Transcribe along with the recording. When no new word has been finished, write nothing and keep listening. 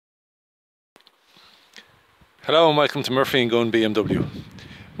Hello and welcome to Murphy & Gunn BMW.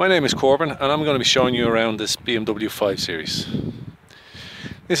 My name is Corban and I'm going to be showing you around this BMW 5 Series.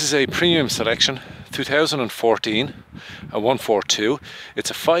 This is a premium selection, 2014, a 142.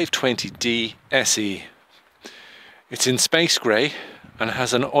 It's a 520D SE. It's in space grey and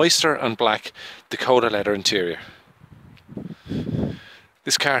has an oyster and black Dakota leather interior.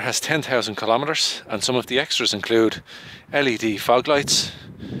 This car has 10,000 kilometers and some of the extras include LED fog lights,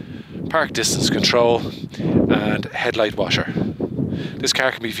 park distance control and headlight washer. This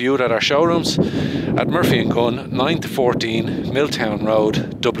car can be viewed at our showrooms at Murphy & Gunn, 9 to 14 Milltown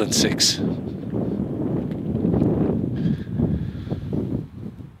Road, Dublin 6.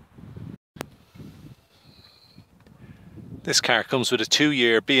 This car comes with a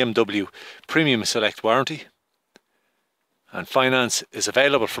 2-year BMW Premium Select warranty and finance is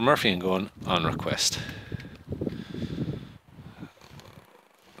available from Murphy & Gunn on request.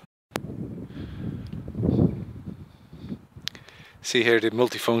 See here the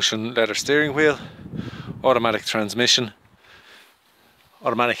multifunction leather steering wheel, automatic transmission,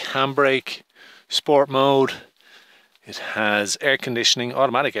 automatic handbrake, sport mode. It has air conditioning,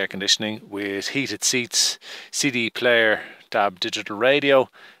 automatic air conditioning with heated seats, CD player, DAB digital radio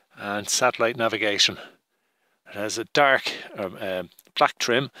and satellite navigation. It has a dark black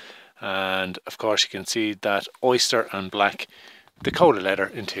trim and of course you can see that oyster and black Dakota leather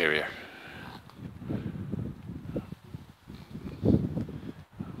interior.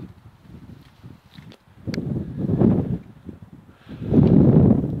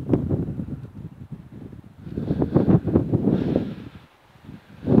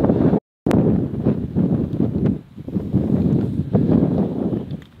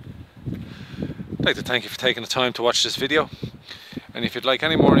 I'd like to thank you for taking the time to watch this video, and if you'd like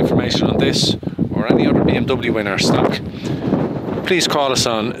any more information on this or any other BMW in our stock, please call us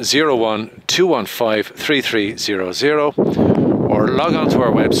on 01-215 3300 or log on to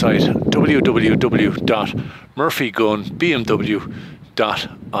our website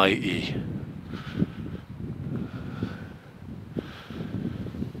www.murphygunnbmw.ie.